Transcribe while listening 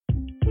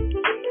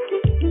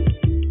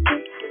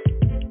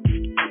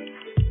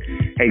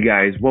Hey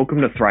guys,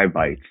 welcome to Thrive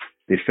Bites,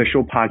 the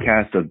official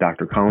podcast of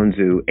Dr. Colin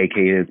Zhu,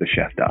 aka the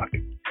Chef Doc.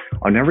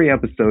 On every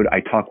episode, I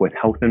talk with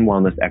health and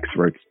wellness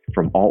experts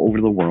from all over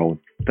the world,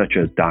 such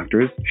as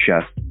doctors,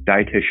 chefs,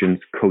 dietitians,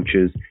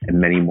 coaches, and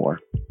many more.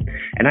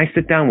 And I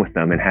sit down with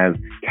them and have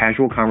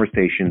casual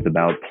conversations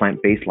about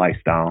plant-based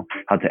lifestyle,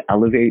 how to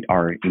elevate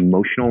our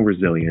emotional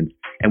resilience,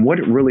 and what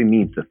it really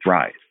means to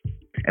thrive.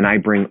 And I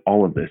bring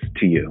all of this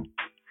to you.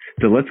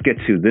 So let's get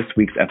to this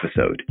week's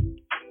episode.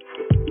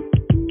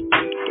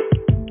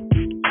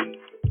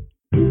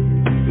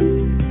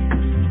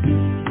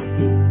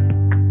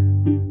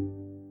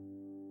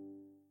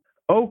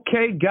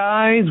 Okay,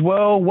 guys.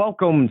 Well,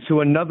 welcome to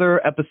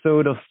another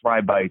episode of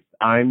Thrive Bites.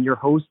 I'm your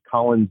host,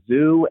 Colin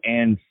Zhu,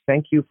 and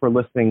thank you for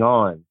listening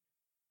on.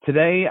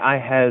 Today, I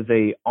have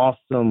a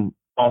awesome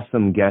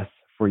guest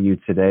for you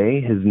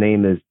today. His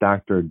name is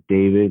Dr.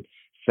 David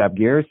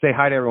Sabgir. Say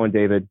hi to everyone,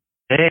 David.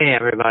 Hey,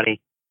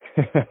 everybody.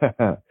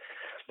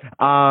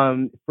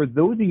 For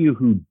those of you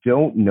who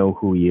don't know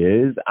who he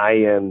is, I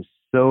am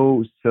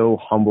so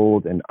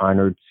humbled and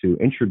honored to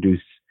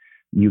introduce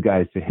you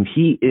guys to him.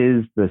 He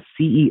is the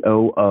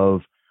CEO of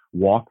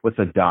Walk with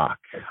a Doc.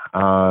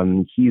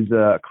 He's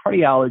a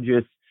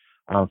cardiologist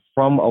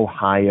from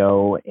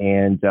Ohio,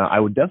 and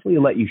I would definitely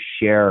let him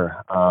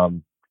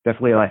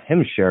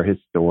share his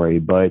story.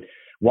 But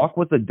Walk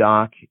with a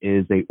Doc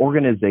is an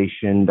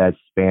organization that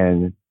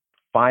spans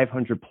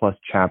 500 plus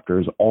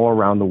chapters all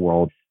around the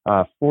world,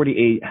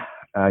 48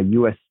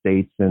 U.S.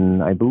 states,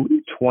 and I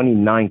believe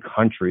 29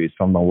 countries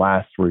from the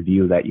last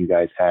review that you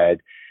guys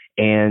had.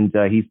 And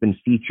he's been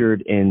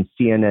featured in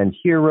CNN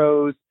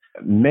Heroes,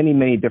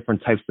 many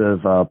different types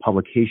of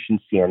publications,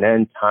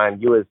 CNN, Time,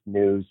 U.S.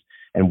 News,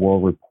 and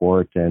World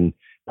Report, and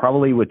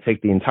probably would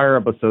take the entire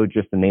episode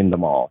just to name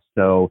them all.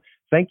 So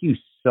thank you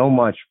so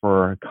much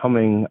for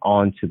coming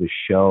on to the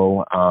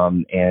show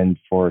and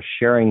for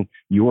sharing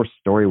your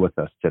story with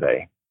us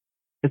today.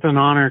 It's an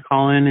honor,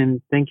 Colin,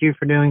 and thank you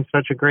for doing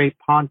such a great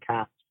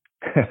podcast.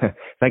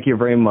 Thank you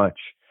very much.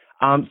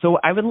 So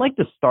I would like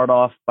to start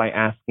off by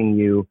asking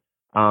you,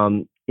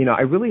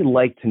 I really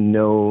like to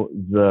know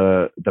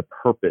the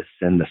purpose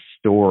and the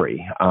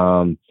story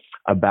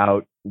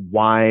about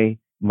why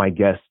my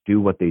guests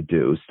do what they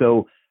do.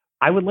 So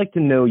I would like to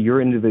know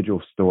your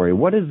individual story.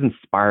 What has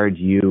inspired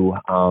you?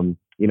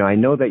 I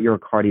know that you're a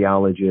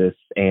cardiologist,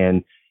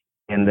 and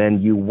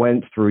then you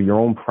went through your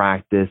own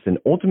practice and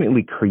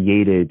ultimately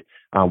created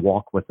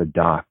Walk with a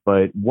Doc.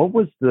 But what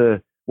was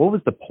the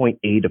point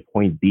A to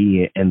point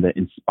B and the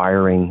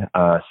inspiring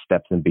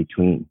steps in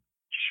between?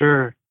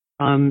 Sure.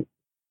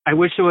 I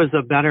wish it was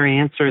a better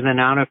answer than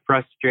out of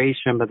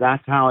frustration, but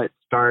that's how it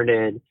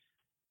started.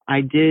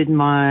 I did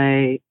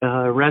my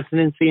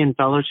residency and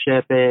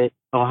fellowship at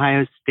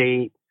Ohio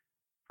State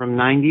from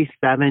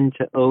 97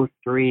 to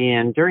 03.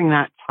 And during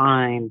that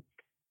time,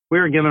 we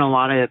were given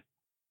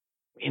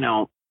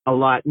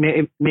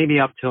maybe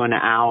up to an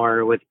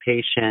hour with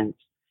patients,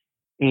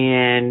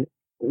 and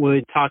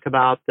would talk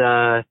about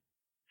the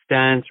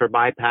stents or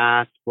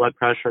bypass, blood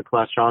pressure,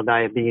 cholesterol,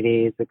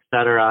 diabetes,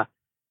 etc.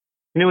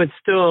 And it would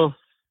still,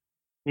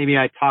 maybe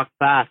I talk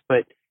fast,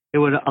 but it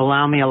would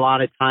allow me a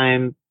lot of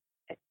time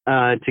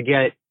to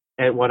get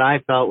at what I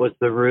felt was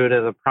the root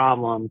of the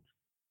problem.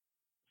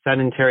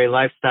 Sedentary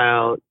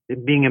lifestyle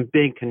being a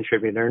big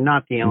contributor,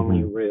 not the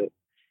only root.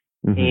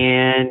 Mm-hmm.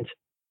 And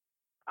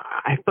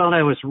I felt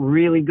I was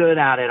really good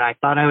at it. I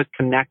thought I was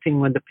connecting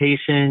with the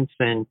patients,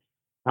 and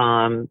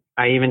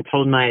I even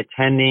told my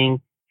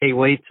attending, hey,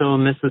 wait till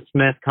Mrs.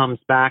 Smith comes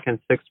back in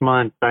 6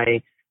 months.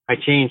 I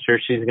changed her.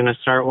 She's going to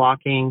start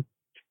walking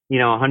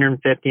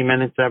 150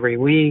 minutes every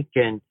week,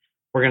 and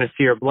we're going to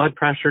see her blood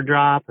pressure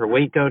drop, her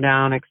weight go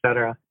down,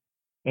 etc.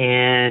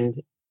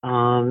 And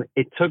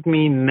it took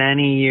me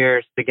many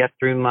years to get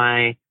through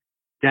my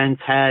dense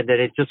head that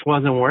it just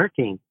wasn't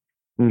working.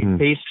 Mm-hmm.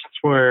 Patients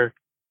were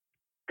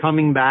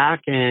coming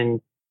back,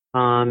 and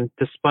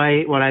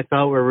despite what I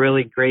felt were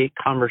really great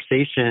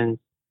conversations,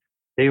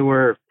 they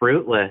were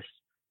fruitless.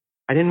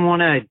 I didn't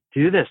want to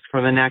do this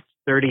for the next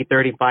 30,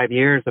 35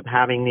 years of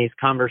having these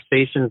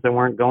conversations that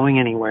weren't going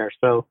anywhere.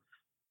 So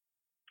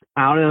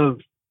out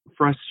of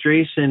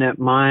frustration at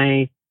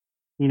my,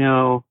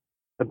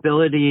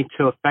 ability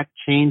to affect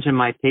change in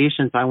my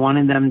patients, I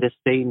wanted them to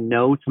say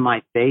no to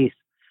my face.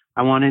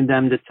 I wanted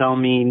them to tell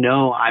me,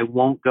 no, I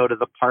won't go to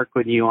the park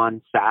with you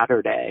on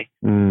Saturday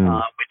with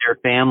your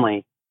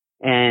family.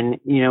 And,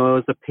 it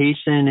was a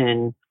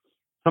patient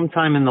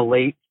sometime in the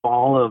late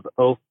fall of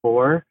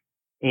 04,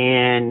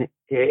 and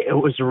it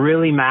was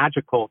really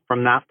magical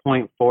from that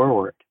point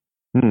forward.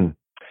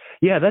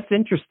 Yeah, that's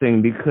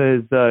interesting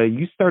because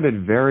you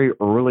started very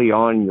early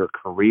on in your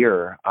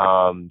career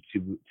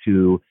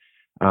to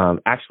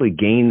actually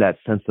gain that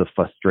sense of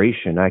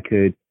frustration. I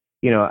could,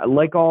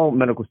 like all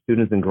medical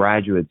students and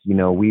graduates,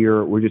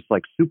 we're just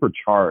like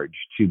supercharged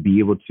to be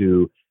able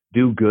to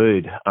do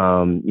good,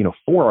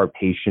 for our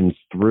patients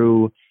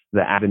through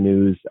the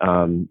avenues,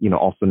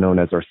 also known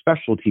as our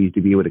specialties,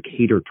 to be able to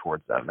cater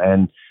towards them.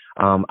 And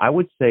I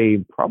would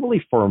say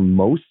probably for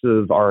most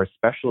of our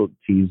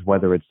specialties,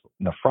 whether it's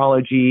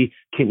nephrology,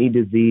 kidney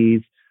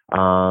disease,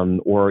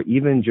 or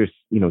even just,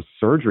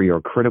 surgery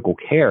or critical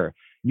care,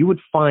 you would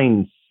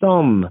find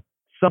some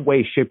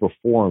way, shape, or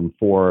form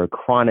for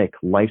chronic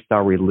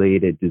lifestyle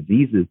related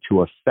diseases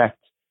to affect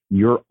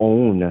your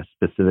own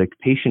specific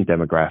patient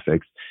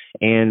demographics.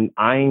 And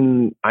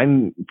I'm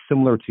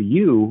similar to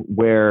you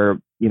where,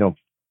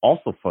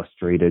 also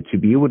frustrated to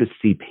be able to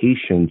see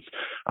patients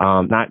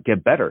not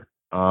get better,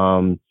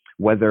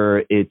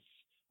 whether it's,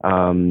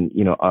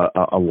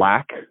 a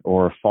lack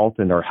or a fault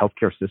in our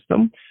healthcare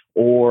system,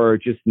 or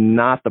just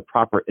not the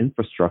proper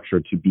infrastructure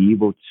to be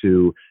able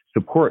to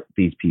support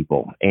these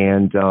people.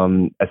 And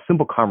a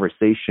simple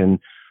conversation,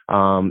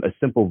 a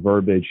simple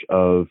verbiage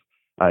of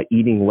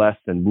eating less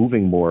and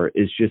moving more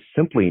is just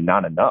simply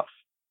not enough.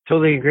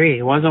 Totally agree.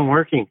 It wasn't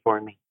working for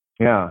me.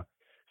 Yeah.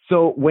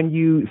 So when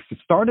you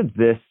started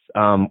this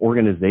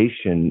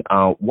organization,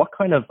 what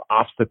kind of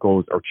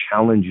obstacles or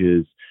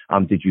challenges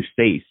did you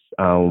face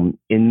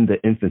in the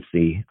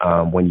infancy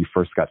when you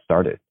first got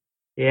started?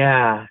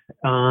 Yeah,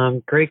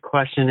 great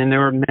question. And there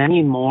were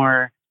many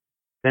more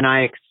than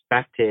I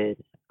expected.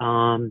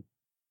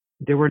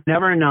 There were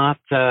never enough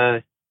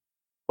to,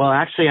 well,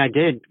 actually I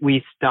did.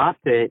 We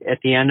stopped it at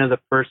the end of the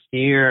first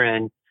year.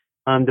 And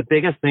the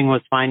biggest thing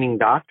was finding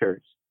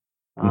doctors.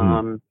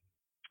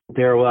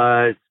 There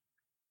was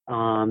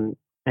I'm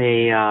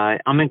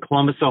in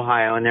Columbus,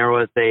 Ohio, and there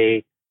was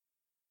a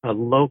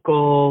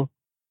local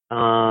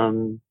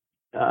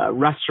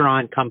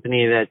restaurant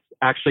company that's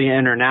actually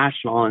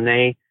international, and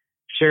they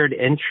shared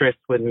interest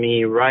with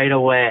me right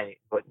away.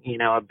 But,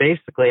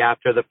 basically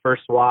after the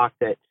first walk,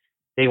 that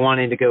they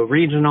wanted to go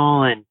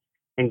regional and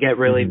get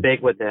really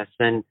big with this.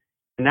 And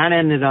that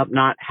ended up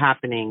not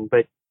happening.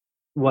 But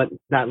what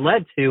that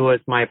led to was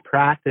my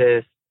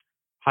practice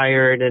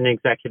hired an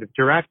executive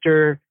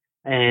director.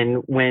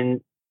 And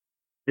when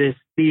this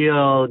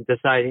field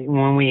decided,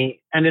 when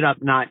we ended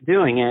up not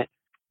doing it,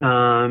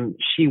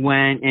 she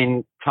went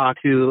and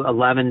talked to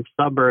 11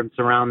 suburbs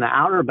around the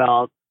Outer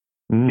Belt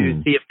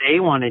to see if they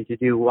wanted to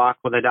do Walk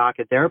with a Doc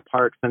at their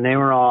parks. And they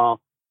were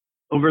all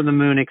over the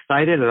moon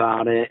excited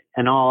about it.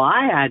 And all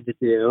I had to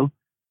do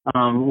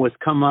was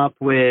come up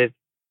with,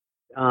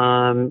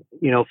 4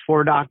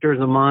 doctors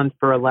a month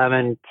for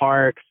 11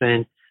 parks.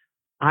 And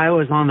I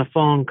was on the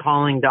phone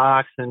calling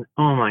docs, and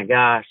oh my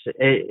gosh,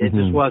 it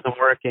just wasn't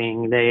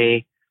working.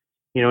 They,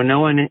 no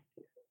one,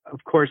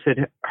 of course,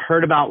 had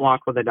heard about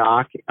Walk with a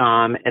Doc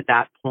at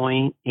that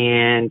point.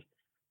 And,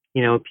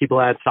 people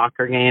had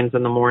soccer games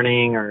in the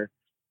morning, or,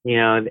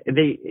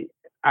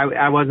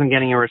 I wasn't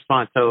getting a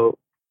response. So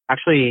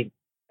actually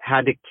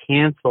had to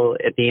cancel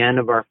at the end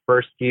of our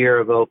first year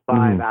of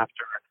 05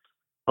 after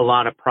a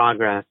lot of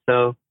progress.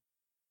 So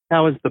that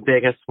was the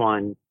biggest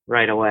one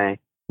right away.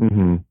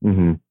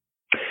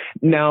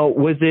 Now,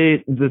 was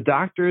it the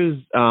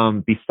doctors,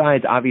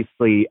 besides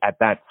obviously at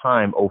that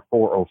time,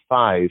 04,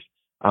 05,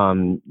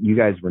 you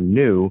guys were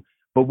new,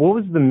 but what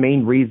was the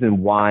main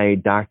reason why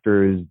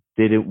doctors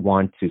didn't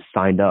want to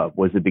sign up?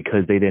 Was it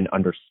because they didn't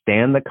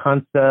understand the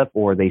concept,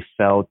 or they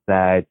felt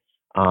that,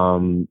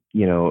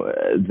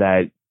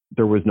 that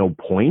there was no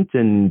point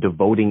in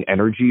devoting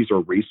energies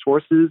or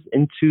resources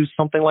into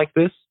something like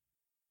this?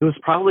 It was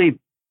probably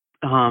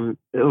all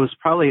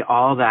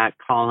that,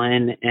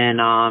 Colin.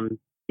 And,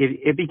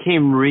 it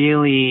became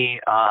really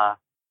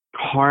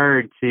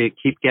hard to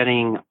keep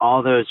getting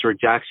all those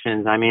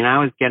rejections. I mean, I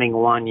was getting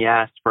one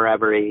yes for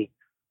every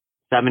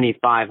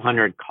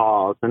 7,500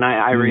 calls, and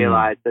I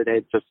realized that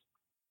it just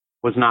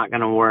was not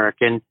going to work.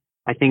 And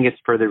I think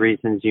it's for the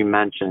reasons you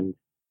mentioned.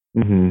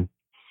 And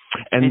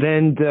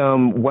then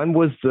when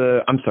was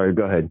I'm sorry,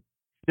 go ahead.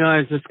 No, I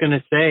was just going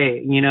to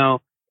say,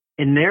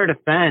 in their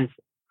defense,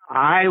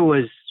 I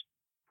was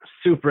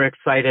super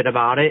excited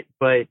about it,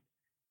 but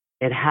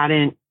it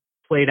hadn't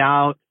played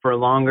out for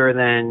longer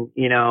than,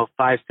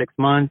 5-6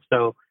 months.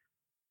 So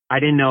I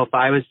didn't know if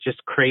I was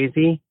just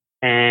crazy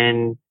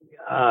and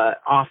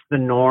off the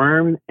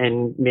norm,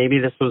 and maybe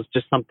this was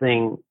just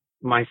something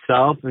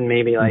myself and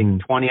maybe like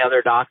 20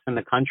 other docs in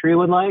the country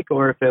would like,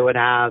 or if it would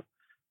have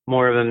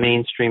more of a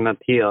mainstream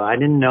appeal. I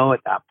didn't know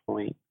at that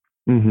point.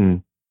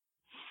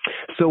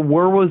 So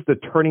where was the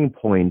turning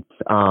point,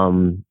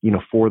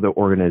 for the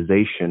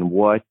organization?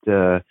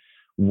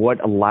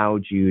 What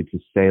allowed you to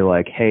say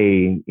like,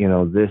 hey,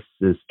 this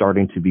is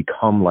starting to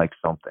become like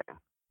something?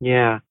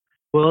 Yeah.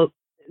 Well,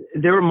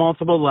 there were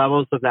multiple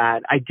levels of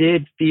that. I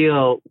did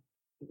feel,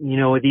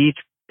 with each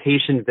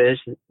patient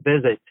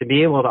visit to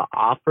be able to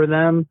offer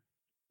them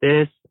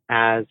this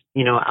as,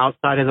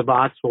 outside of the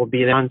box, we'll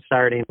be there on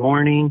Saturday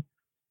morning.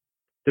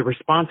 The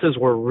responses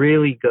were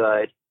really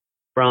good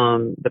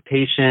from the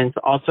patients,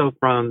 also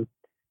from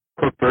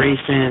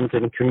corporations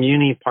and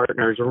community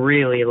partners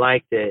really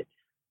liked it.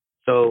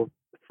 So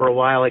for a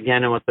while,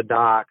 again, it was the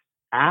docs.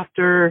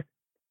 So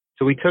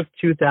we took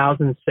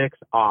 2006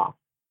 off.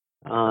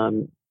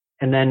 And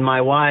then my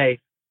wife,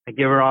 I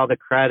give her all the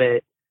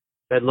credit,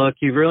 said, look,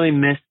 you've really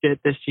missed it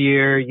this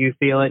year. You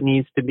feel it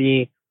needs to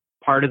be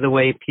part of the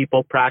way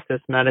people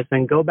practice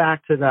medicine. Go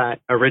back to that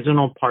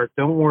original park.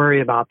 Don't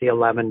worry about the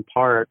 11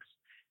 parks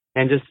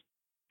and just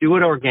do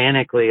it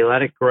organically.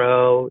 Let it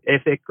grow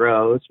if it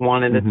grows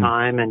one at a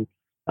time. And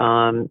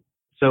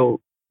so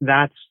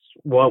that's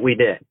what we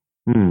did.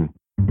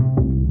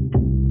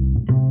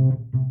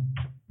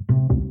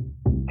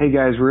 Hey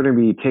guys, we're going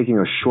to be taking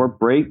a short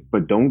break,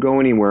 but don't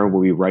go anywhere.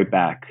 We'll be right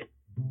back.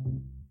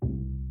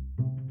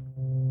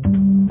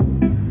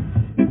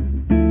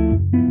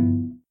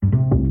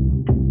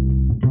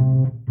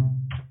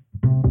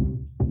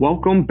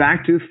 Welcome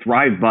back to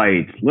Thrive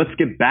Bites. Let's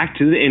get back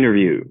to the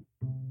interview.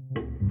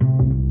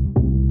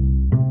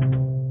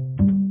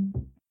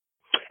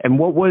 And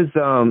what was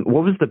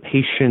the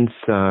patient's,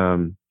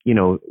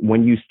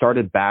 when you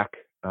started back,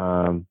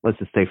 let's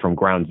just say from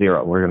ground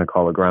zero, we're going to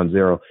call it ground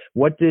zero.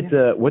 What did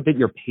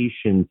your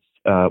patients,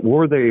 what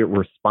were their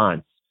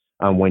response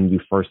when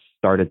you first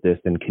started this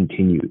and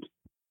continued?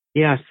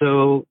 Yeah.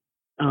 So,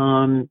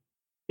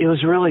 it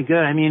was really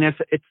good. I mean, if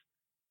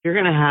you're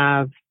going to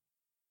have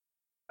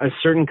a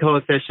certain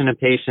coefficient of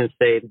patients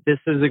say, this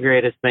is the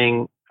greatest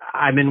thing.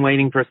 I've been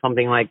waiting for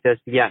something like this.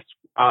 Yes,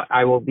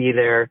 I will be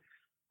there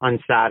on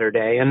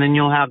Saturday. And then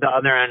you'll have the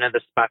other end of the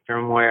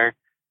spectrum where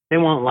they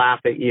won't laugh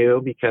at you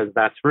because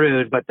that's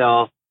rude, but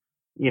they'll,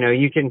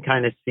 you can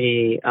kind of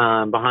see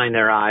behind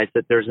their eyes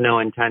that there's no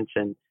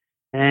intention.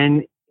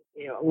 And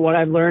what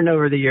I've learned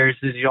over the years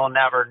is you'll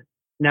never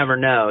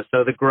know.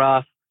 So the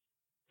gruff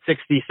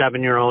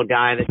 67-year-old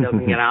guy that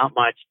doesn't get out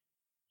much,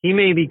 he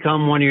may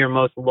become one of your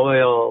most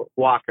loyal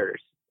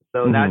walkers.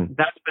 So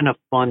that's been a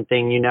fun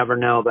thing. You never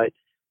know. But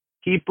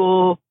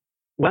people,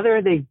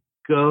 whether they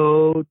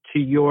go to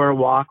your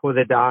walk with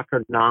a doc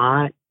or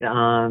not,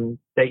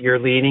 that you're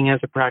leading as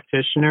a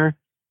practitioner,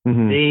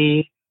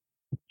 they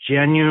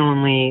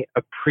genuinely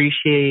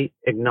appreciate,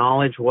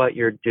 acknowledge what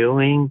you're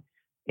doing.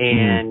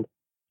 And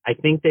I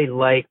think they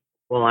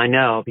I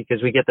know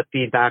because we get the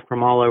feedback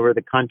from all over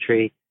the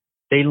country,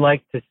 they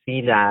like to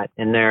see that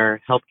in their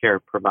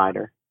healthcare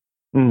provider.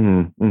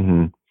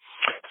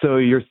 So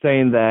you're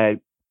saying that,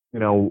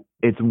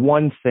 it's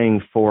one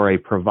thing for a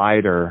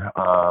provider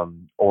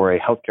or a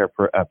healthcare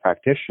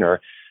practitioner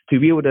to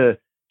be able to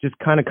just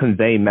kind of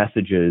convey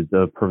messages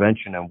of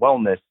prevention and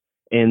wellness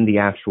in the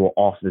actual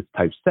office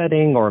type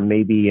setting, or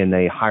maybe in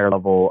a higher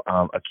level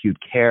acute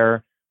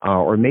care,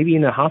 or maybe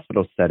in a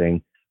hospital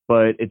setting.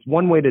 But it's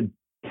one way to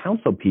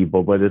counsel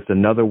people, but it's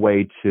another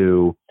way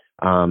to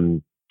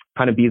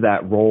kind of be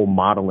that role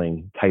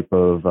modeling type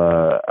of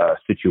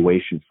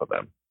situation for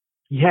them.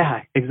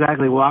 Yeah,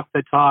 exactly. Walk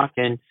the talk.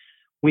 And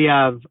we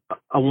have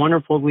a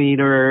wonderful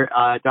leader,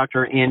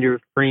 Dr. Andrew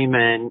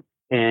Freeman,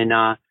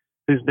 and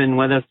who's been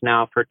with us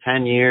now for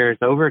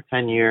over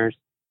 10 years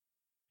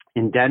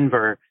in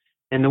Denver.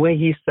 And the way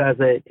he says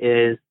it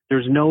is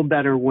there's no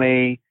better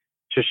way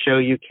to show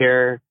you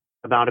care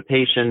about a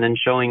patient than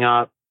showing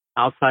up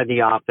outside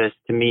the office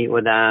to meet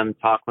with them,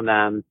 talk with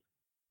them,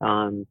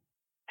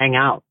 hang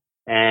out.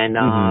 And,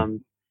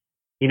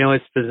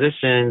 as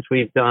physicians,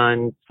 we've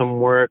done some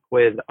work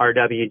with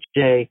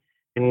RWJ,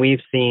 and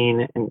we've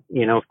seen, and,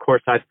 of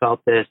course, I've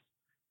felt this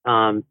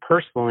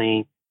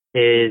personally,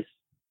 is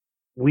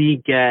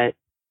we get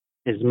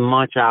as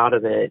much out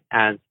of it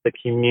as the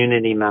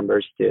community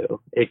members do.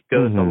 It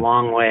goes a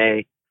long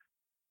way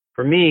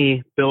for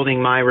me,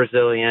 building my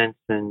resilience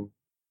and,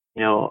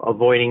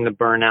 avoiding the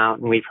burnout.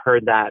 And we've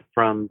heard that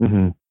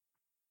from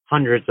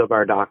hundreds of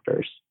our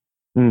doctors.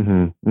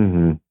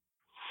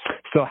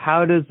 So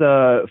how does,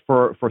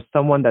 for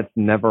someone that's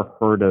never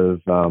heard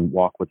of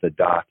Walk with a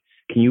Doc,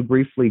 can you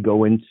briefly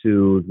go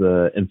into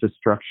the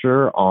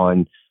infrastructure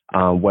on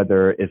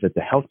whether if it's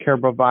a healthcare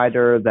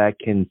provider that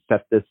can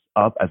set this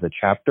up as a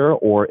chapter,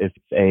 or if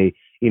it's a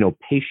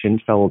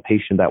fellow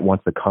patient that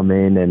wants to come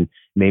in and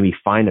maybe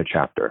find a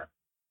chapter?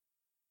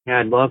 Yeah,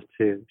 I'd love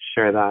to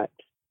share that.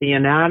 The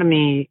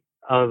anatomy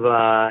of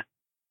a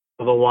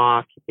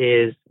walk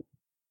is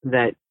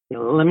that.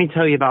 Let me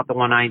tell you about the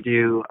one I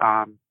do.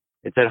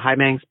 It's at High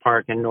Banks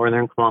Park in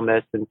northern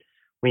Columbus, and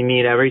we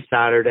meet every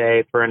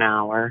Saturday for an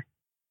hour.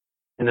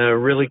 In the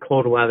really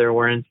cold weather,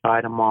 we're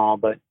inside a mall,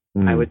 but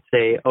I would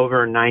say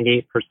over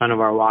 98% of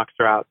our walks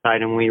are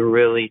outside, and we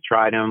really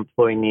try to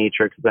employ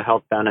nature because the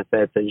health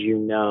benefits, as you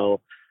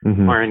know,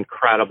 are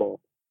incredible.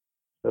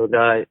 So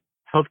the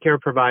healthcare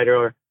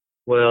provider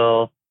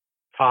will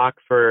talk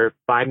for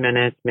 5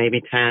 minutes,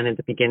 maybe 10 at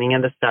the beginning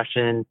of the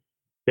session.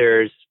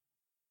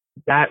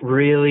 That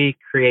really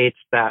creates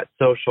that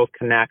social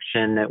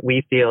connection that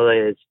we feel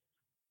is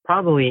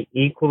probably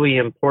equally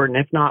important,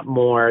 if not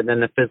more, than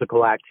the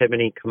physical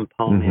activity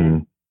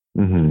component.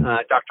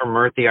 Dr.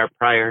 Murthy, our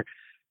prior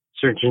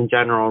Surgeon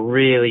General,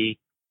 really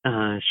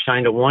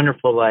shined a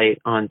wonderful light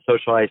on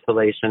social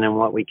isolation and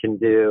what we can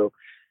do.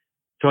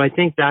 So I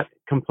think that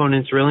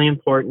component's really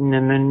important.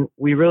 And then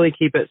we really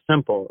keep it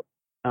simple.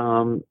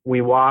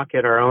 We walk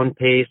at our own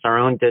pace, our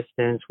own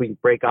distance. We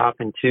break off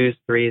in 2s,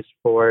 3s,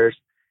 4s.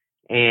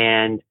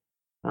 And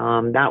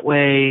that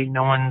way,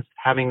 no one's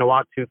having to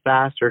walk too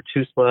fast or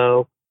too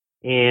slow.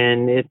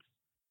 And it's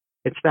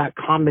that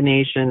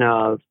combination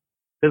of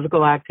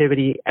physical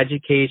activity,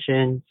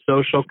 education,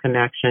 social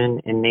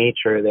connection, and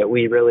nature that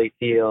we really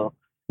feel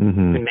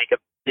can make a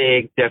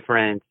big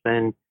difference.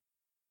 And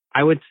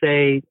I would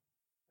say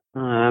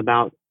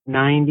about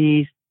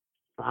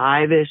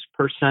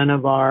 95-ish%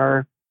 of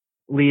our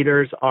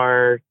leaders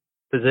are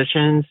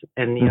physicians,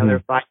 and the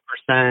other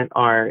 5%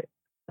 are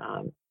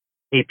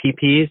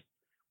APPs.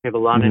 We have a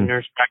lot of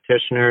nurse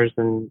practitioners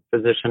and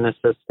physician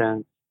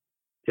assistants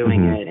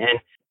doing it.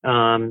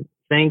 And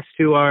thanks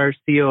to our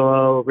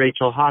COO,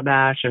 Rachel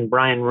Habash, and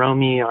Brian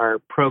Romy, our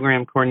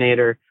program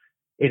coordinator,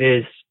 it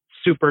is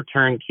super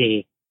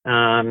turnkey.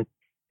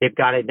 They've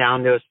got it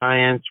down to a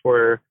science.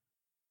 We're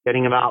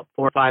getting about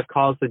 4 or 5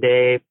 calls a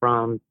day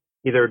from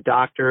either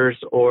doctors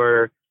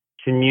or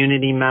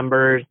community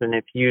members. And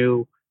if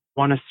you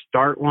want to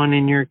start one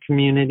in your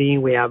community,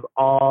 we have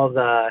all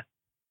the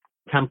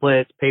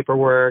templates,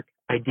 paperwork,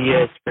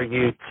 ideas for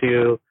you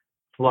to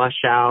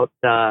flush out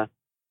the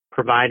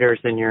providers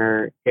in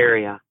your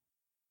area.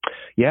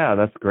 Yeah,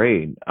 that's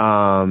great.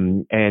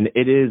 And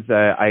it is,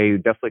 I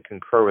definitely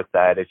concur with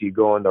that. If you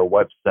go on their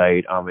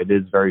website, it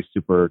is very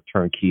super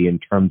turnkey in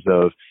terms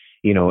of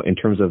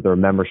their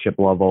membership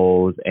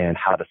levels and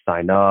how to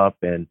sign up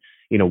and,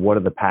 what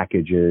are the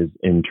packages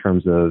in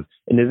terms of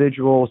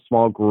individual,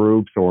 small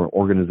groups or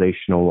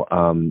organizational,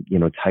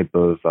 type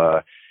of,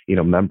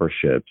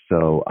 membership.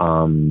 So,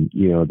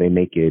 they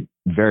make it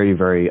very,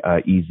 very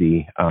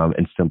easy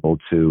and simple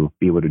to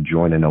be able to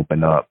join and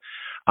open up.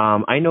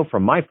 I know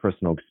from my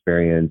personal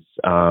experience,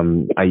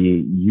 I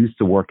used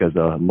to work as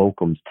a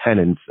locums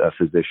tenens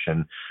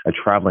physician, a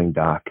traveling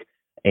doc.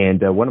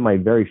 And one of my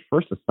very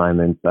first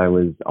assignments, I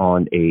was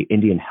on a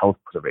Indian health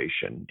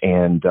preservation,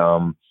 and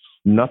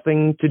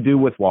nothing to do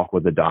with Walk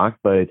with the Doc,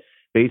 but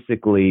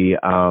basically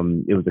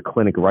it was a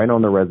clinic right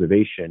on the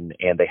reservation,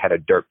 and they had a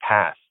dirt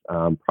path,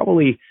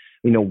 probably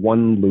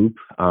one loop,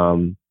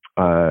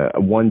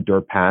 one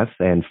dirt path,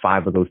 and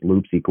 5 of those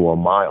loops equal a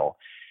mile.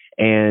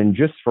 And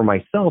just for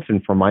myself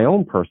and for my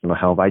own personal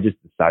health, I just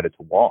decided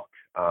to walk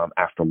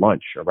after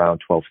lunch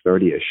around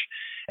 12:30ish.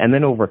 And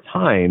then over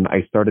time,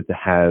 I started to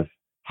have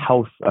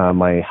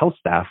my health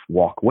staff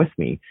walk with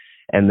me.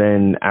 And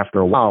then after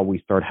a while, we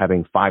started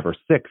having 5 or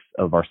 6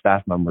 of our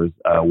staff members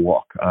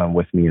walk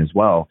with me as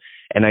well.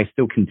 And I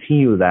still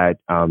continue that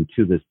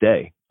to this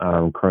day.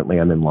 Currently,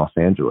 I'm in Los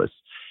Angeles.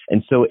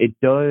 And so it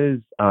does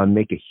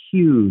make a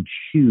huge,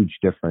 huge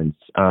difference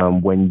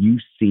when you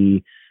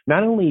see,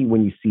 not only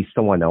when you see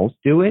someone else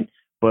do it,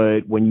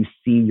 but when you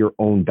see your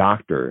own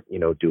doctor,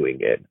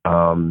 doing it.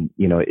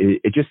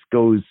 It just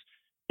goes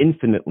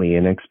infinitely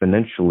and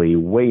exponentially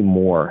way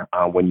more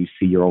when you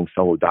see your own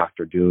fellow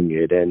doctor doing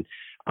it. And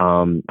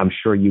I'm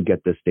sure you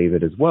get this,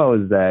 David, as well,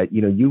 is that,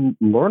 you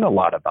learn a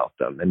lot about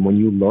them. And when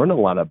you learn a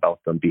lot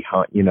about them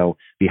behind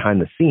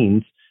the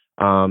scenes,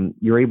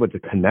 you're able to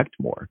connect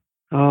more.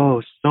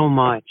 Oh, so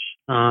much.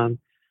 I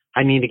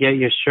need to get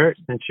you a shirt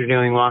since you're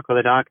doing Walk with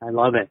a Doc. I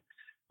love it.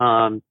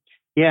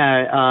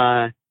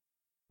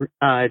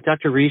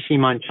 Dr. Rishi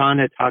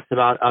Manchanda talks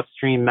about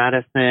upstream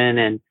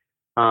medicine,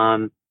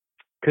 and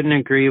couldn't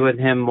agree with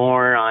him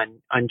more on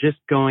just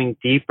going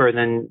deeper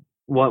than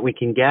what we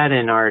can get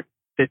in our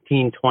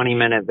 15,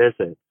 20-minute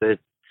visits.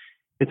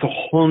 It's a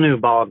whole new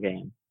ball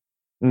game.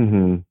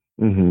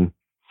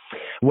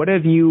 What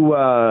have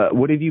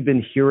you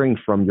been hearing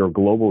from your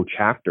global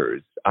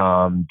chapters?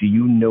 Do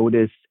you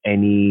notice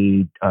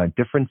any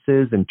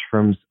differences in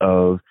terms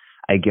of,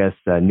 I guess,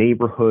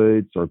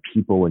 neighborhoods or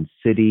people in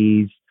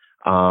cities?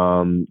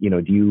 Do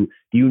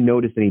you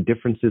notice any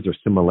differences or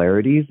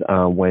similarities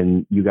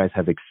when you guys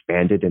have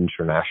expanded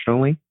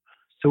internationally?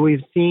 So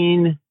we've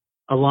seen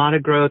a lot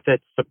of growth that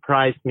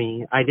surprised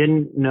me. I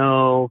didn't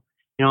know,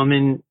 I'm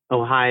in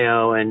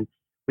Ohio, and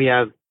we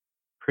have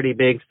pretty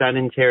big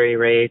sedentary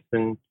rates.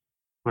 And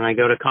when I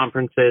go to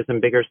conferences in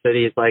bigger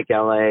cities like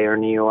LA or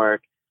New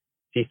York,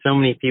 see so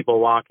many people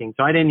walking.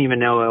 So I didn't even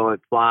know it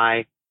would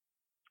fly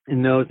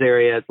in those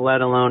areas,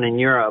 let alone in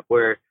Europe,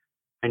 where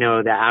I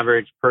know the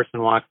average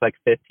person walks like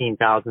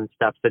 15,000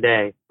 steps a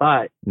day.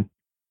 But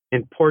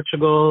in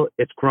Portugal,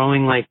 it's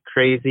growing like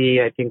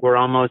crazy. I think we're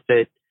almost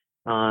at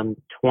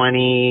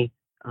 20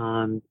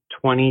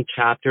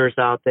 chapters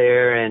out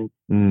there. And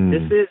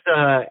this is,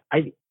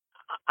 I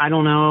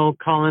don't know,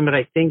 Colin, but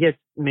I think it's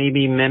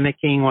maybe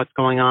mimicking what's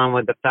going on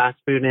with the fast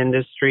food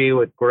industry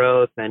with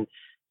growth, and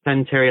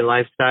sedentary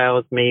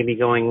lifestyles maybe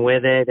going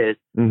with it as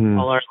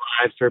all our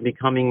lives are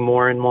becoming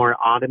more and more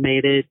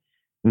automated.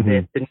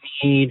 That the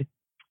need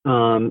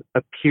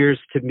appears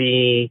to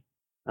be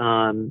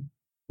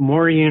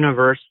more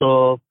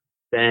universal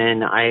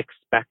than I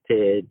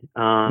expected.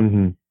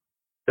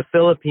 The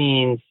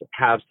Philippines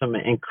have some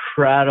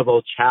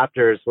incredible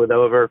chapters with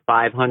over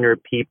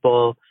 500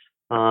 people.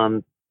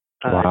 Wow.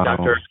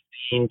 Dr.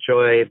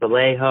 Joy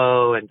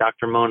Vallejo and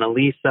Dr. Mona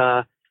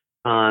Lisa.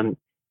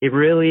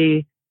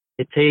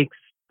 It takes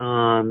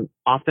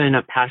often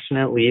a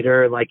passionate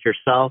leader like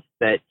yourself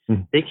that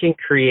they can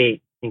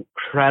create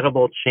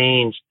incredible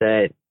change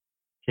that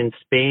can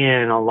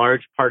span a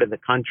large part of the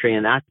country.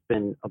 And that's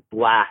been a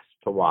blast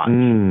to watch.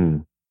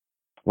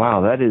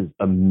 Wow, that is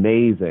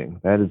amazing.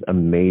 That is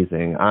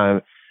amazing.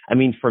 I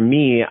mean, for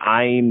me,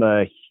 I'm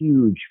a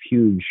huge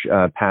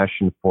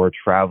passion for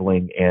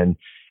traveling, and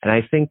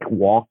I think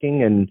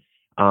walking and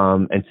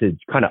to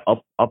kind of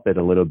up it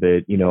a little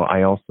bit,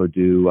 I also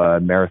do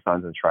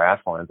marathons and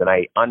triathlons, and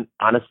I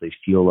honestly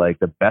feel like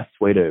the best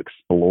way to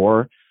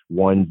explore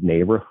one's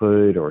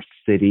neighborhood or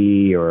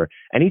city or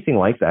anything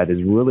like that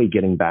is really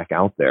getting back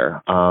out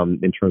there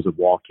in terms of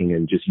walking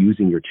and just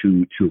using your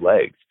two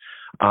legs.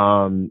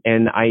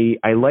 And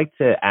I like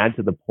to add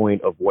to the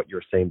point of what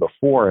you're saying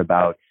before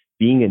about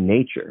being in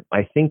nature.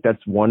 I think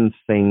that's one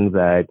thing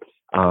that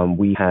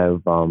we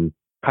have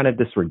kind of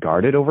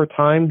disregarded over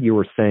time. You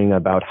were saying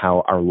about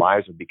how our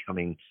lives are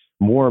becoming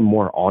more and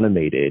more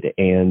automated,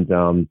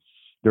 and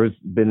there's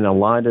been a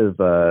lot of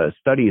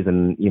studies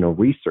and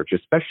research,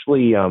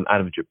 especially out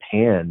of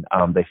Japan.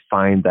 They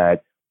find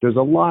that there's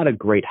a lot of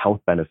great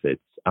health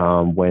benefits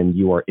when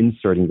you are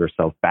inserting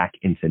yourself back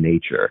into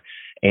nature.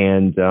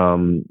 And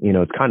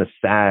it's kind of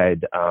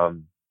sad,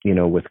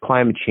 with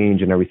climate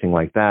change and everything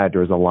like that.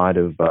 There's a lot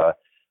of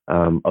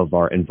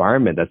our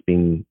environment that's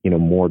being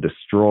more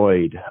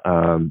destroyed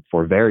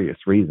for various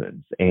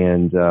reasons.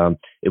 And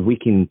if we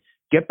can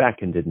get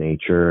back into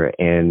nature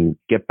and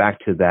get back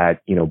to that,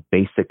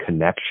 basic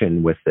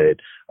connection with it,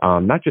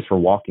 not just for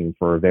walking,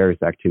 for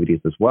various activities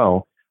as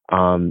well,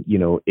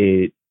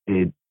 it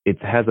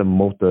has a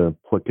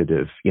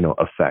multiplicative,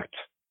 effect.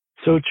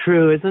 So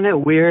true. Isn't it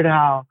weird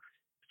how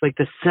it's like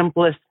the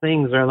simplest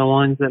things are the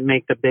ones that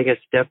make the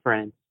biggest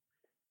difference?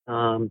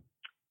 Dr.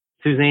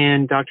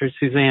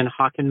 Suzanne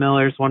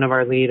Hockenmiller is one of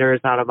our leaders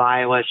out of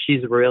Iowa.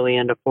 She's really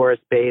into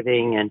forest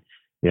bathing, and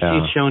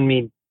she's shown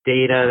me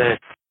data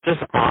that's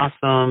just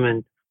awesome.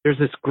 And there's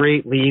this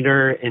great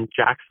leader in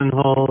Jackson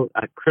Hole,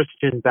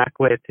 Christian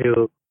Beckwith,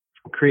 who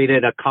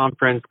created a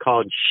conference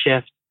called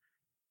Shift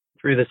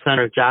through the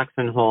center of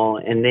Jackson Hole,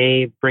 and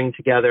they bring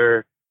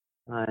together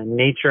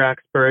nature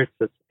experts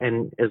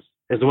and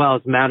as well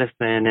as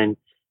medicine. And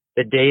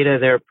the data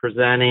they're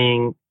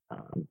presenting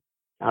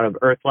out of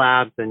Earth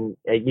Labs and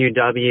at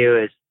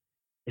UW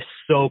is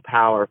so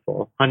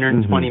powerful.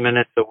 120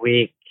 minutes a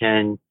week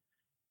can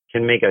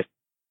make a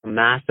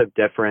massive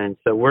difference.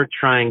 So we're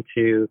trying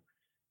to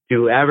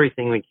do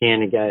everything we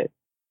can to get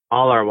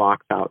all our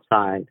walks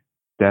outside.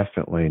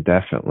 Definitely.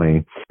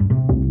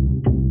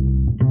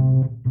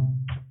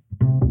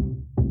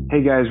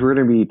 Hey guys, we're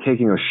going to be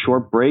taking a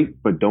short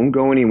break, but don't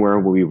go anywhere.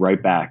 We'll be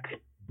right back.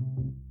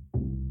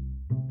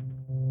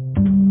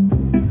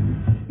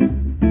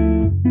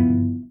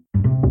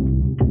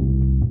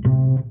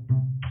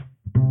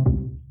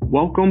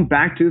 Welcome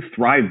back to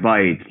Thrive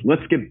Bites.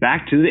 Let's get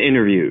back to the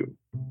interview.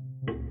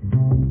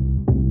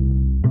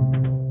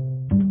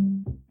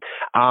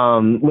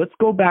 Let's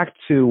go back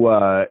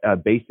to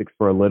basics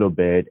for a little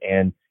bit,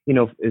 and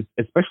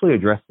especially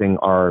addressing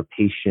our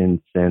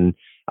patients. And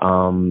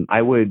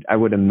I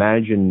would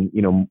imagine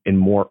in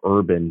more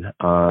urban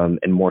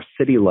and more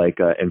city-like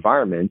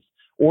environments,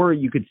 or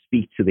you could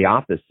speak to the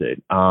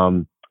opposite.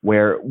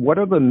 What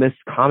are the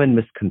common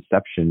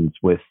misconceptions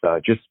with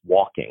just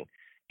walking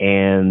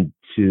and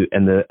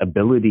the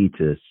ability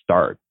to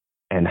start,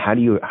 and how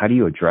do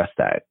you address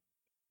that?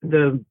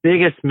 The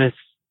biggest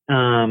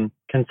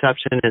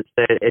misconception is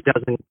that it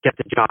doesn't get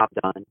the job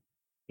done.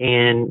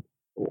 And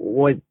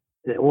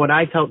what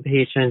I tell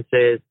patients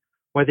is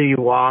whether you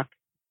walk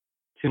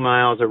 2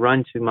 miles or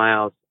run 2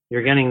 miles,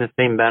 you're getting the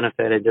same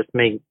benefit. It just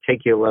may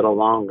take you a little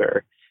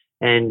longer.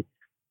 And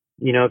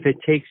if it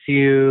takes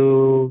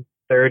you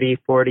 30,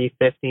 40,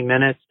 50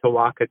 minutes to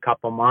walk a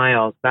couple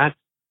miles, that's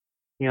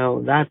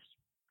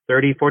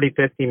 30, 40,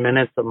 50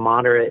 minutes of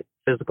moderate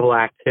physical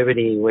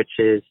activity, which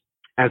is,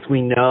 as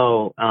we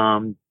know,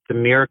 the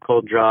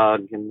miracle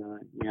drug and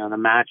the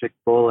magic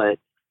bullet.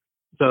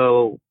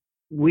 So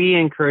we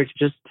encourage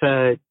just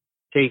to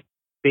take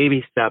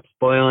baby steps,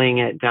 boiling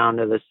it down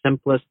to the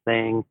simplest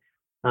thing.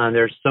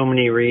 There's so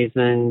many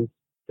reasons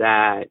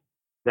that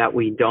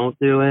we don't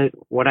do it.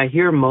 What I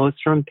hear most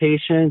from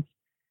patients,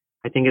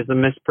 I think, is the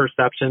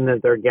misperception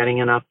that they're getting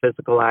enough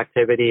physical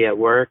activity at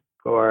work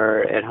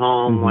or at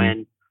home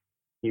when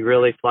you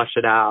really flush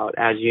it out.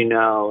 As you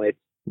know,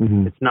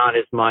 it's not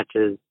as much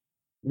as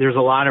there's a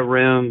lot of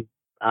room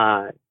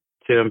to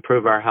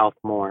improve our health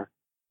more.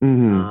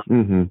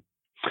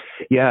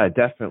 Yeah,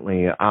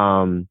 definitely.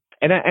 And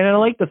I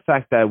like the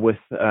fact that with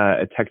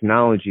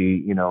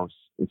technology,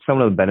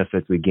 some of the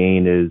benefits we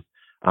gain is,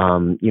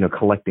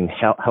 collecting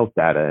health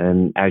data.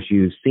 And as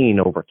you've seen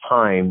over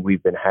time,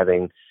 we've been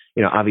having,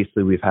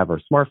 obviously we've had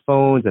our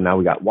smartphones, and now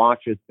we got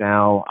watches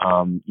now.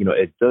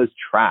 It does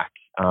track.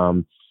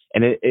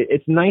 And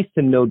it's nice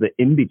to know the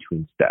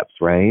in-between steps,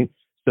 right?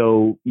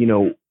 So,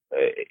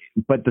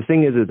 but the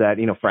thing is that,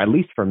 for at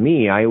least for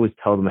me, I always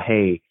tell them,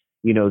 hey,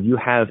 you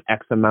have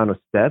X amount of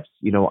steps,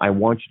 I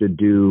want you to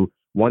do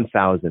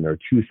 1,000 or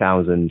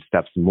 2,000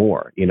 steps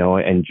more,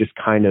 and just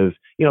kind of,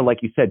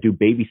 like you said, do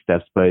baby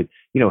steps, but,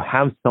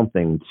 have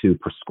something to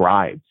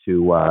prescribe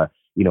to,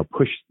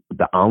 push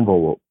the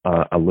envelope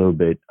a little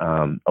bit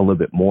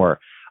more.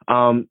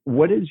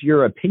 What is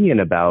your opinion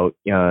about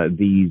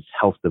these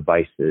health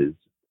devices?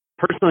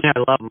 Personally, I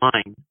love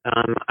mine.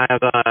 I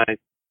have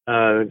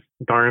a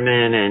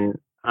Garmin, and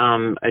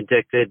I'm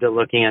addicted to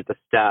looking at the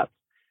steps.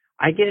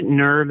 I get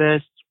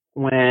nervous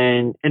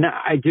and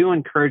I do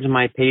encourage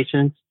my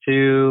patients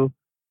to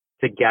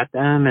get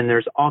them, and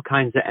there's all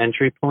kinds of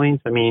entry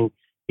points. I mean,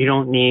 you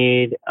don't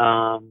need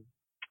a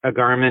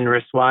Garmin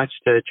wristwatch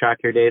to track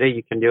your data.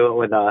 You can do it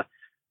with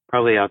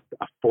probably a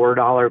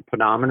 $4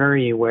 pedometer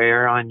you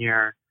wear on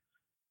your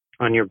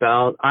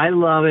belt. I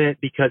love it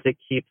because it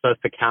keeps us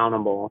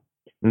accountable.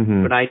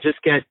 Mm-hmm. But I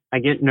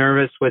get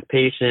nervous with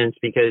patients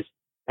because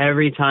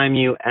every time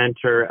you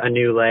enter a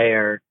new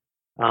layer,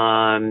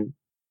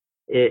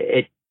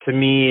 it to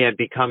me, it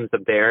becomes a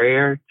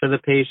barrier to the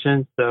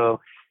patient.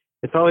 So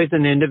it's always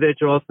an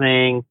individual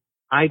thing.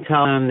 I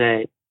tell them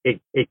that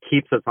it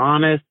keeps us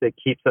honest, it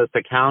keeps us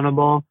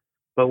accountable,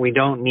 but we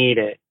don't need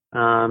it.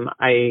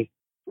 I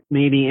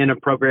maybe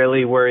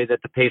inappropriately worry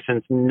that the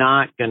patient's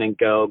not going to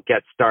go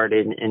get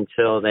started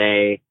until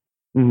they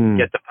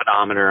get the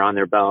pedometer on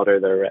their belt or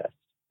their wrist.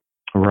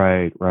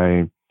 Right.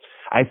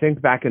 I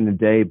think back in the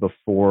day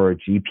before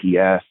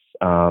GPS,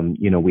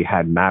 we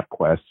had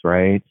MapQuest,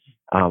 right?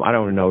 I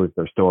don't know if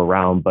they're still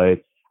around,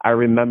 but I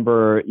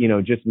remember,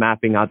 just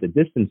mapping out the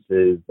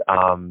distances,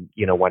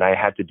 when I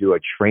had to do a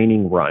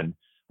training run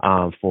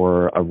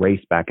for a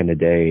race back in the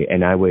day,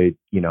 and I would,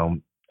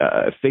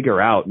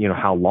 figure out,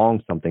 how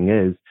long something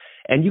is.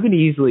 And you can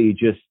easily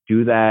just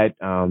do that.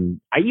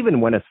 I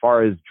even went as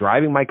far as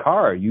driving my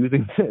car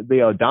using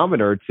the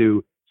odometer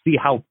to see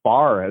how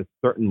far a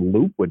certain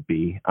loop would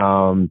be.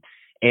 So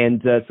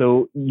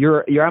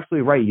you're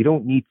absolutely right. You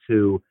don't need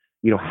to,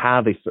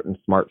 have a certain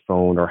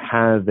smartphone or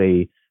have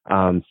a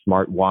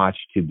smart watch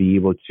to be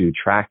able to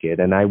track it.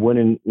 And I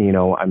wouldn't,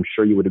 I'm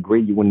sure you would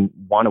agree, you wouldn't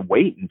want to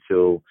wait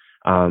until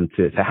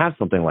to have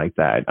something like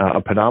that.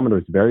 A pedometer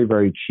is very,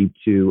 very cheap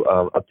to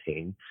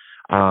obtain.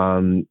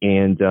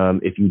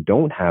 If you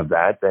don't have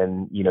that,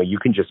 then, you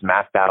can just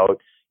map out,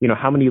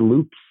 how many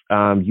loops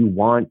you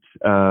want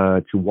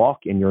to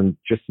walk in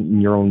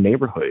your own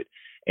neighborhood,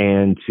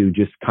 and to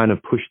just kind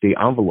of push the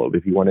envelope.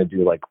 If you want to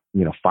do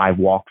 5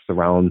 loops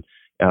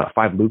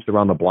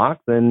around the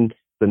block, then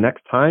the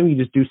next time you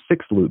just do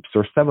 6 loops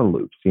or 7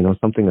 loops,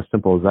 something as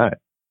simple as that.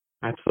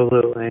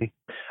 Absolutely.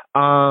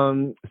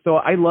 So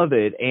I love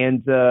it.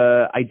 And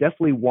I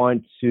definitely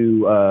want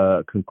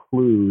to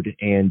conclude.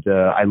 And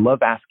I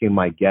love asking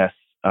my guests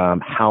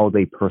how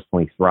they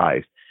personally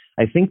thrive.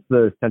 I think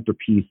the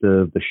centerpiece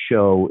of the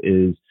show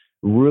is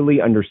really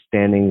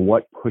understanding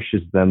what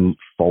pushes them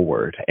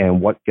forward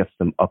and what gets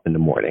them up in the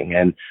morning.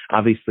 And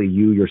obviously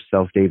you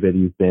yourself, David,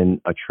 you've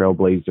been a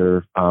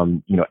trailblazer,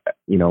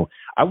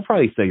 I would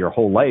probably say your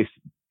whole life,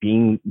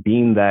 being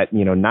that,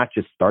 not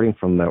just starting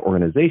from the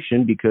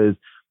organization, because,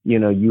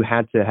 you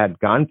had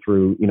gone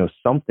through,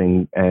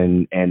 something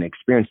and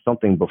experienced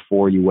something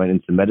before you went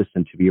into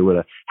medicine to be able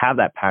to have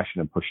that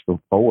passion and push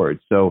them forward.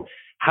 So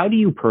how do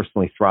you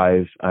personally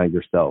thrive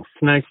yourself?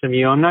 It's nice of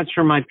you. I'm not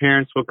sure my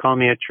parents would call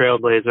me a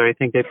trailblazer. I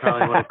think they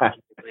probably would have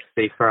called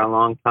me for a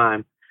long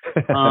time.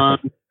 So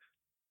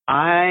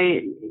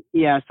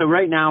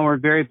right now we're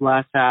very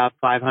blessed to have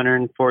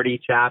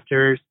 540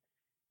 chapters.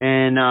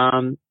 And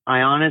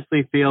I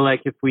honestly feel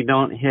like if we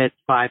don't hit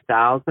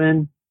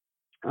 5,000,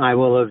 I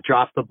will have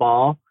dropped the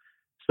ball.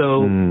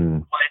 So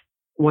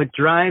what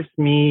drives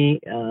me,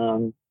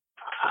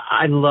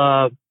 I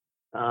love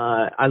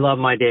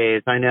my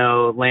days. I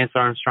know Lance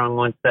Armstrong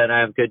once said I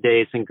have good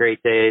days and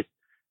great days.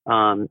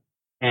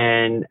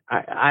 And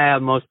I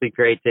have mostly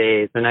great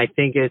days. And I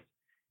think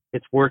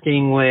it's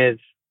working with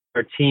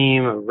our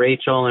team,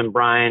 Rachel and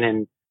Brian,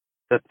 and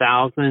the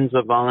thousands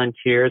of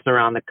volunteers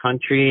around the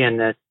country, and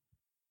this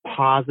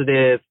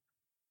positive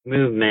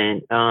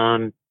movement.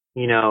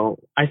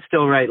 I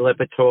still write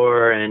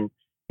Lipitor, and,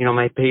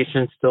 my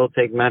patients still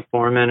take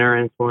metformin or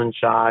insulin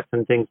shots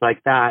and things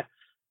like that.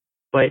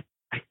 But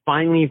I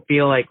finally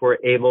feel like we're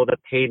able to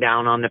pay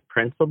down on the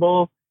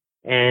principle.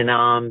 And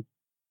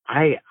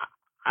I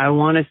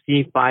want to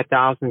see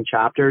 5,000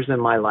 chapters in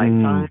my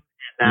lifetime.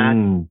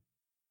 And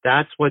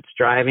that's what's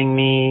driving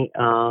me,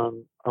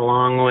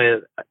 along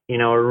with,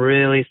 a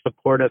really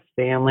supportive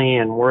family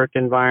and work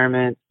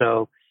environment.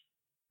 So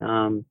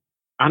I'm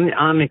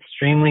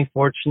extremely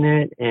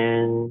fortunate,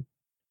 and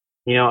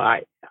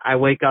I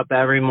wake up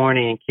every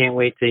morning and can't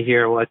wait to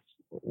hear who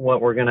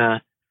we're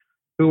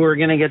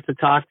gonna get to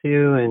talk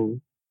to,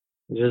 and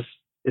just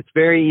it's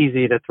very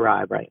easy to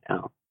thrive right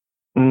now.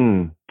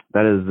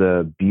 That is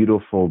a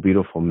beautiful,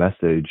 beautiful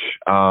message.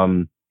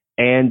 And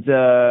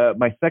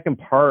my second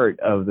part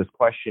of this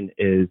question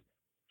is,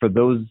 for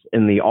those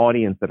in the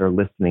audience that are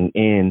listening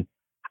in,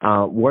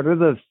 what are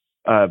the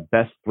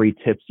best 3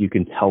 tips you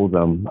can tell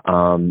them,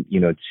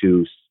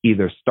 to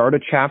either start a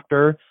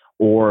chapter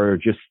or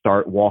just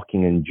start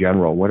walking in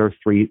general? What are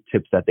 3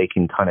 tips that they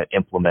can kind of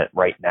implement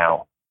right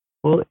now?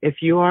 Well,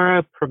 if you are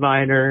a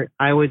provider,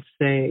 I would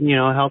say, a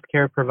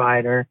healthcare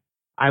provider,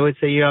 I would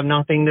say you have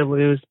nothing to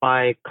lose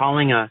by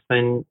calling us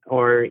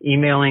or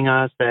emailing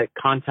us at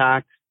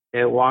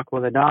at Walk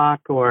with a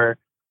Doc, or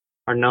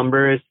our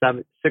number is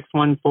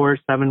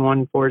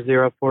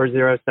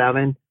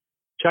 614-714-0407.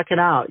 Check it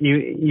out.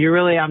 You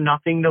really have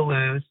nothing to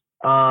lose.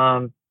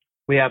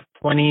 We have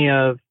plenty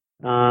of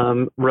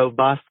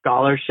robust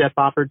scholarship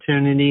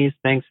opportunities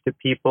thanks to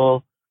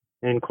people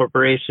and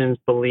corporations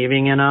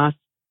believing in us.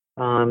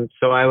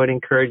 So I would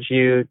encourage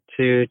you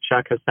to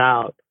check us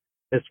out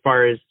as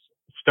far as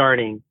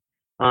starting.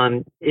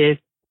 If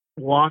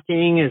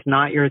walking is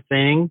not your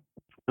thing,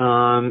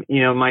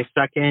 my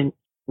second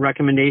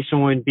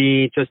recommendation would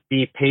be just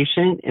be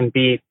patient and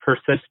be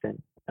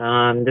persistent.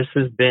 This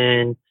has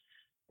been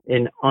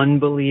an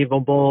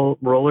unbelievable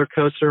roller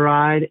coaster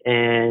ride,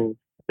 and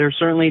there's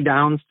certainly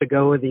downs to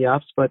go with the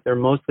ups, but they're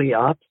mostly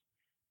ups.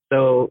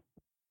 So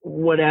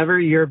whatever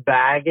your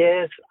bag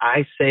is,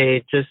 I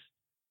say just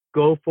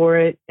go for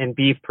it and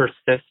be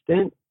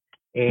persistent.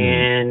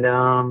 And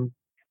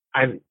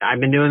I've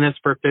been doing this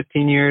for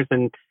 15 years,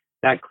 and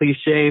that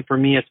cliche for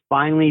me is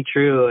finally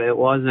true. It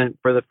wasn't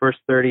for the first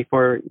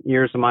 34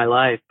 years of my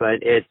life,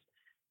 but it's,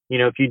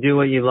 if you do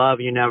what you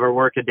love, you never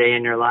work a day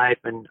in your life.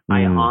 And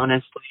I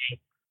honestly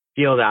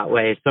feel that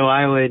way. So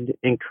I would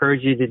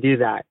encourage you to do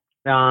that.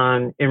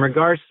 In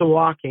regards to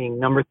walking,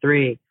 number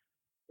 3,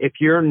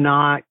 if you're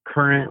not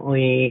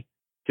currently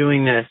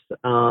doing this,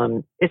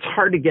 it's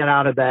hard to get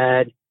out of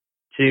bed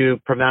to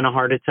prevent a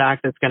heart attack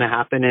that's going to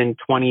happen in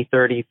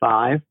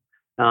 2035.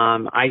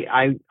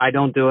 I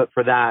don't do it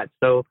for that.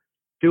 So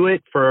do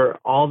it for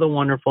all the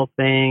wonderful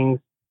things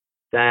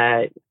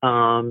that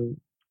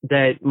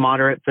that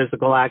moderate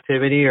physical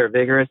activity or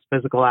vigorous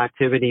physical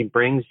activity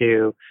brings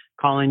you.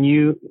 Colin,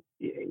 you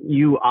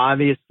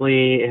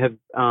obviously have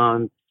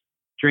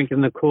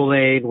drinking the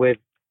Kool-Aid with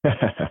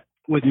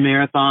with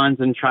marathons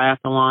and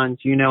triathlons.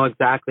 You know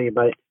exactly,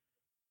 but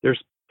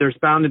there's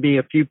bound to be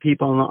a few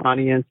people in the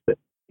audience that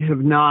have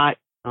not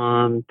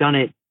done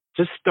it.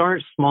 Just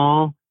start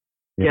small,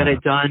 get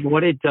it done.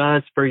 What it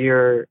does for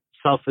your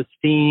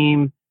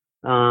self-esteem,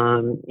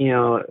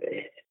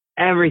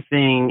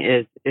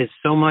 everything is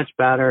so much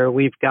better.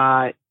 We've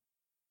got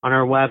on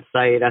our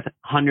website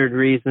 100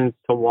 reasons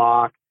to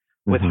walk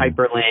with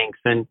hyperlinks.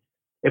 And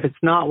if it's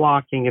not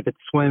walking, if it's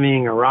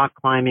swimming or rock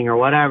climbing or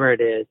whatever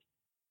it is,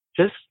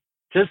 just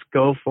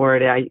go for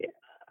it.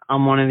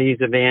 I'm one of these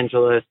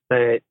evangelists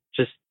that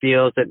just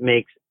feels it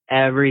makes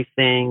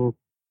everything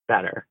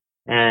better.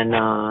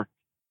 And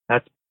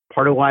that's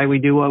part of why we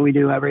do what we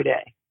do every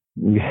day.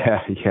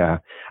 Yeah.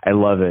 I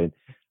love it.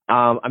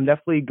 I'm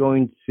definitely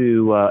going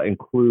to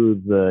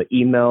include the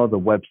email, the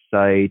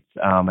website,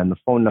 and the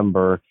phone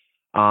number,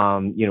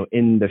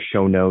 in the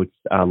show notes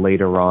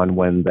later on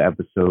when the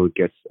episode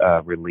gets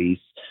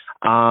released.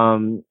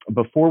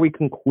 Before we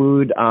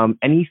conclude,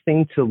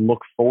 anything to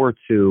look forward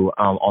to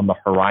on the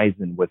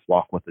horizon with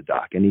Walk with the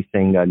Doc?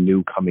 Anything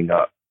new coming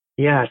up?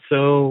 Yeah,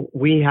 so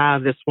we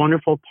have this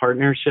wonderful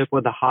partnership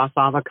with the Haas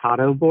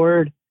Avocado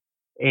Board,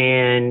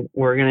 and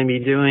we're going to be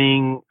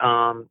doing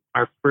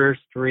our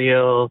first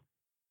real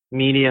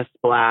media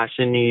splash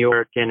in New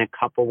York in a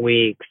couple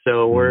weeks.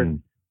 So we're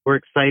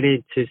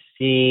excited to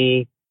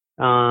see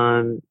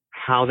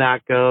how that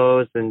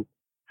goes and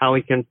how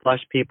we can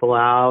flush people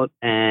out.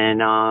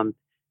 And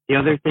the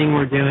other thing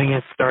we're doing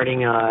is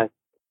starting a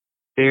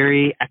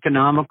very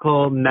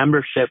economical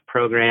membership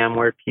program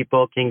where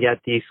people can get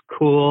these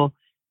cool,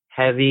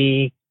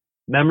 heavy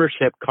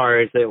membership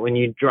cards that when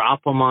you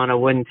drop them on a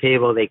wooden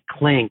table, they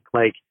clink.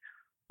 Like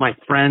my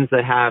friends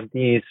that have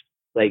these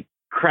like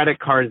credit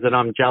cards that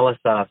I'm jealous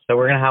of. So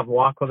we're going to have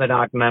Walk with a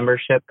Doc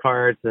membership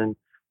cards, and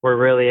we're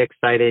really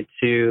excited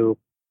to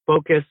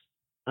focus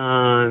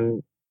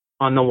on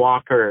the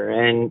walker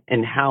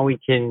and how we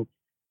can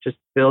just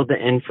build the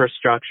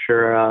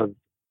infrastructure of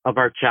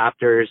our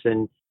chapters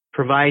and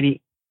provide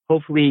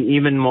hopefully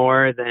even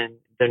more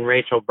than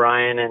Rachel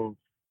Bryan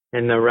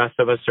and the rest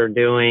of us are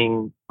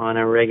doing on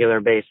a regular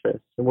basis.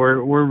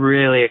 We're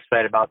really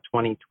excited about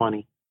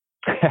 2020.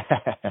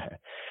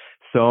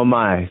 So am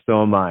I.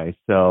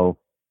 So,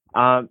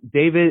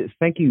 David,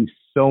 thank you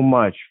so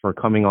much for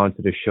coming on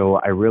to the show.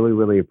 I really,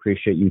 really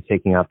appreciate you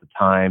taking out the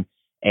time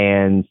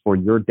and for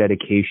your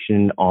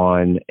dedication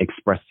on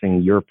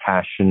expressing your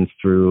passion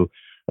through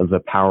the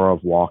power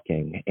of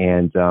walking.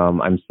 And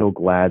I'm so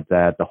glad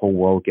that the whole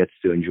world gets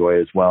to enjoy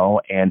it as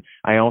well. And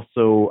I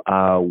also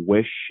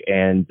wish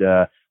and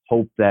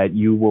hope that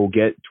you will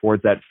get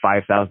towards that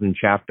 5,000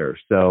 chapter.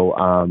 So,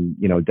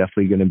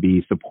 definitely going to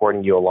be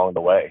supporting you along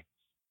the way.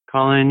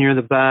 Colin, you're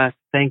the best.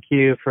 Thank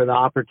you for the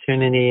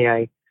opportunity.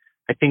 I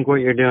think what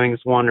you're doing is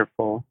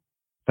wonderful.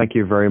 Thank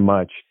you very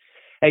much.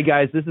 Hey,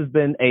 guys, this has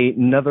been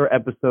another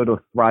episode of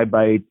Thrive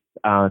Bites.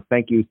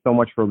 Thank you so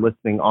much for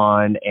listening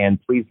on, and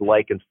please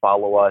like and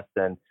follow us,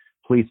 and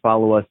please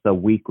follow us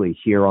weekly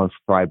here on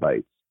Thrive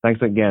Bites.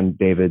 Thanks again,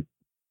 David.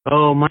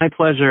 Oh, my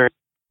pleasure.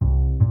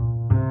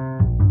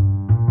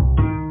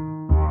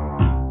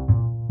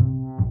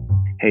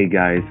 Hey,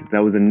 guys,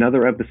 that was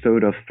another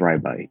episode of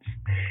Thrive Bites.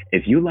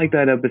 If you like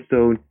that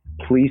episode,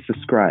 please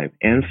subscribe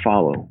and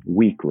follow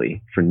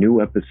weekly for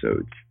new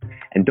episodes.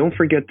 And don't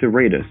forget to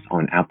rate us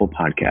on Apple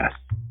Podcasts.